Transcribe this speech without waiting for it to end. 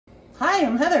Hi,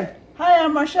 I'm Heather. Hi,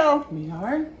 I'm Marshall. We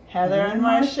are Heather and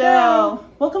Marshall.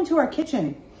 Welcome to our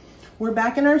kitchen. We're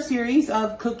back in our series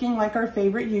of cooking like our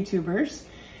favorite YouTubers.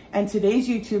 And today's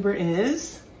YouTuber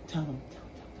is, tell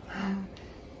them.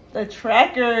 The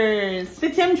Trackers. The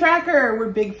TheTimTracker.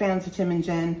 We're big fans of Tim and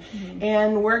Jen.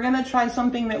 And we're going to try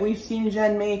something that we've seen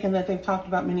Jen make and that they've talked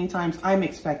about many times. I'm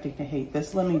expecting to hate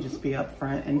this. Let me just be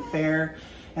upfront and fair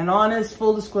and honest,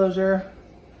 full disclosure.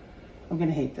 I'm going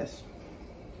to hate this.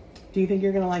 Do you think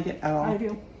you're going to like it at all? I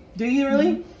do. Do you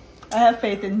really? I have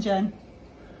faith in Jen.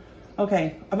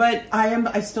 Okay, but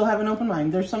I still have an open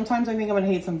mind. There's sometimes I think I'm gonna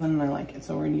hate something and I like it,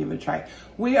 so we're gonna give it a try.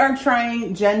 We are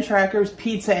trying Jen Tracker's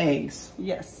pizza eggs.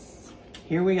 Yes.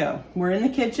 Here we go. We're in the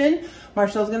kitchen.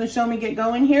 Marshall's gonna show me get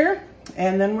going here,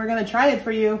 and then we're gonna try it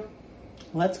for you.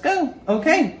 Let's go.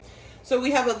 Okay. So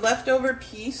we have a leftover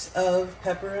piece of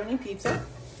pepperoni pizza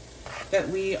that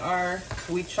we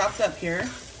chopped up here.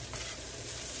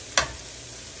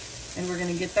 And we're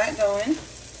gonna get that going.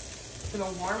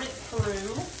 Gonna warm it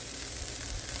through.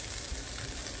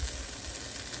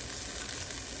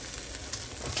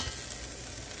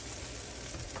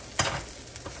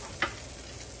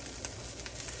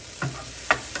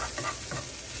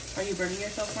 Are you burning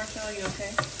yourself, Marshall? Are you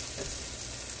okay?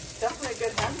 It's definitely a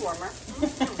good hand warmer.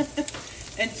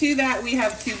 And to that, we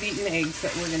have 2 beaten eggs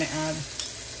that we're gonna add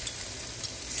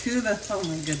to the, oh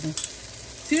my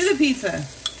goodness, to the pizza.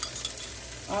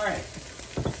 All right.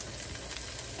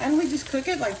 And we just cook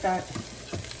it like that.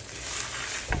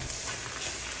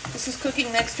 This is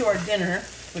cooking next to our dinner,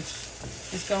 which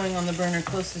is going on the burner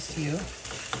closest to you.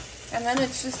 And then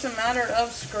it's just a matter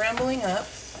of scrambling up.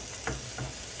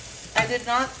 I did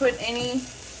not put any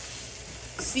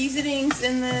seasonings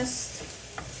in this.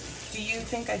 Do you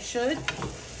think I should?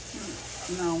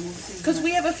 No. Because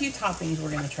we have a few toppings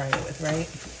we're going to try it with, right?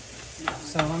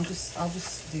 So I'll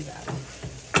just do that.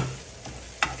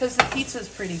 Because the pizza is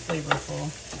pretty flavorful.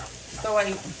 So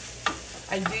I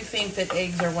do think that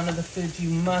eggs are one of the foods you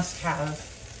must have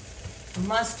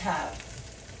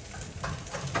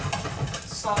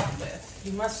salt with.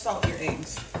 You must salt your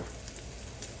eggs.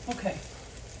 Okay.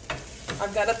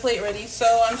 I've got a plate ready, so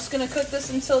I'm just going to cook this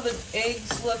until the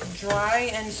eggs look dry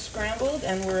and scrambled,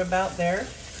 and we're about there.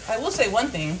 I will say one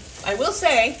thing. I will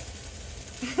say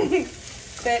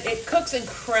that it cooks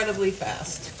incredibly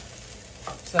fast.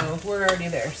 So we're already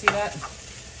there. See that?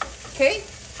 Okay.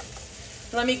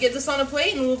 Let me get this on a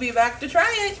plate and we'll be back to try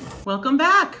it. Welcome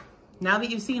back. Now that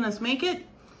you've seen us make it,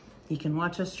 you can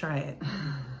watch us try it.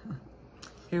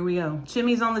 Here we go.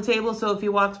 Chimmy's on the table, so if he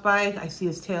walks by, I see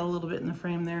his tail a little bit in the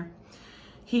frame there.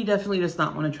 He definitely does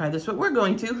not want to try this, but we're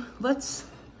going to.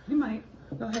 You might.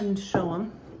 Go ahead and show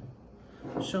him.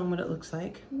 Show him what it looks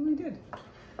like. We did.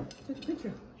 Take a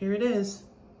picture. Here it is.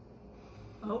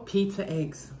 Oh. Pizza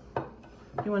eggs.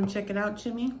 You want to check it out,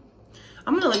 Jimmy?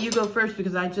 I'm going to let you go first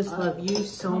because I just love you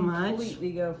so much.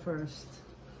 Completely go first.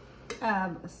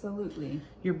 Absolutely.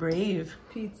 You're brave.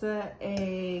 Pizza,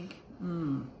 egg.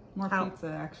 More pizza,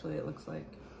 actually, it looks like.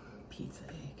 Pizza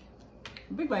egg.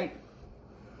 Big bite.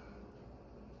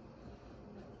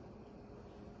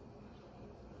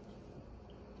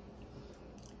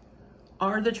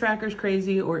 Are the Trackers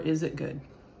crazy or is it good?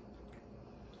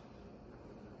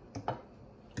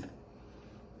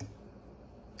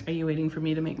 Are you waiting for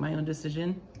me to make my own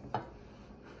decision?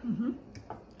 Mm-hmm.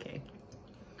 Okay,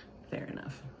 fair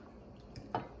enough.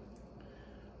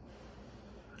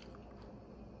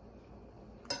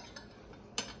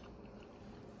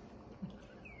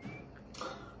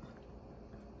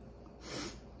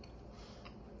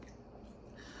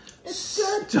 It's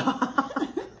good. Stop.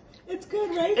 It's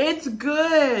good, right? It's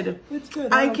good. It's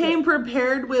good. I came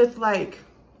prepared with like...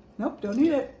 Nope, don't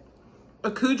eat it.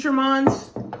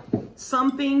 Accoutrements,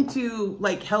 something to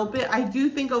like help it. I do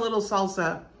think a little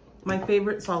salsa, my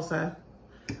favorite salsa,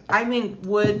 I think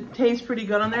would taste pretty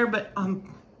good on there, but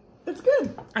it's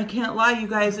good. I can't lie, you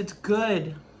guys, it's good.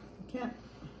 You can't.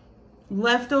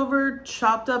 Leftover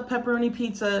chopped up pepperoni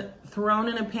pizza thrown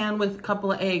in a pan with a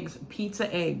couple of eggs,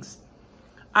 pizza eggs.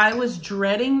 I was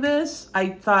dreading this. I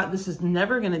thought this is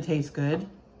never gonna taste good.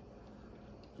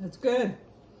 It's good.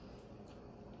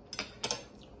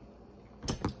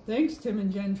 Thanks, Tim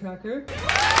and Jen Tracker.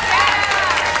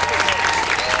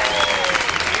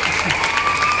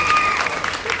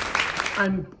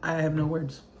 I have no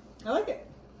words. I like it.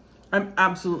 I'm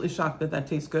absolutely shocked that that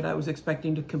tastes good. I was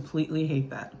expecting to completely hate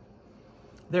that.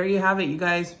 There you have it, you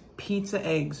guys. Pizza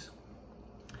eggs.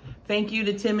 Thank you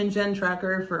to Tim and Jen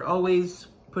Tracker for always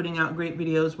putting out great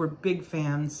videos. We're big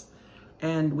fans,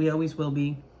 and we always will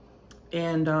be.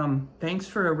 And thanks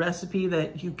for a recipe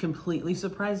that you completely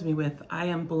surprised me with. I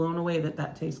am blown away that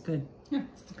that tastes good. Yeah,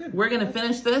 it's good. We're gonna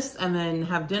finish this and then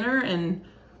have dinner and,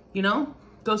 you know,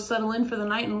 go settle in for the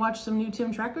night and watch some new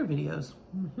TimTracker videos.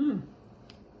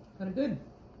 Very good.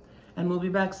 And we'll be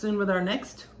back soon with our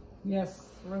next. Yes,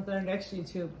 we're with our next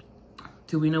YouTube.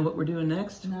 Do we know what we're doing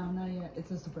next? No, not yet.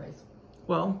 It's a surprise.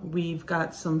 Well, we've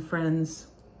got some friends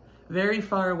very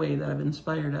far away that have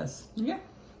inspired us. Yeah.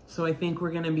 So I think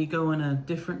we're gonna be going a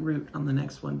different route on the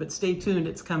next one, but stay tuned,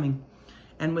 it's coming.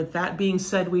 And with that being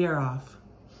said, we are off.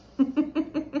 We'll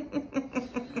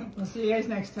see you guys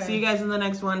next time. See you guys in the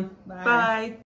next one. Bye. Bye.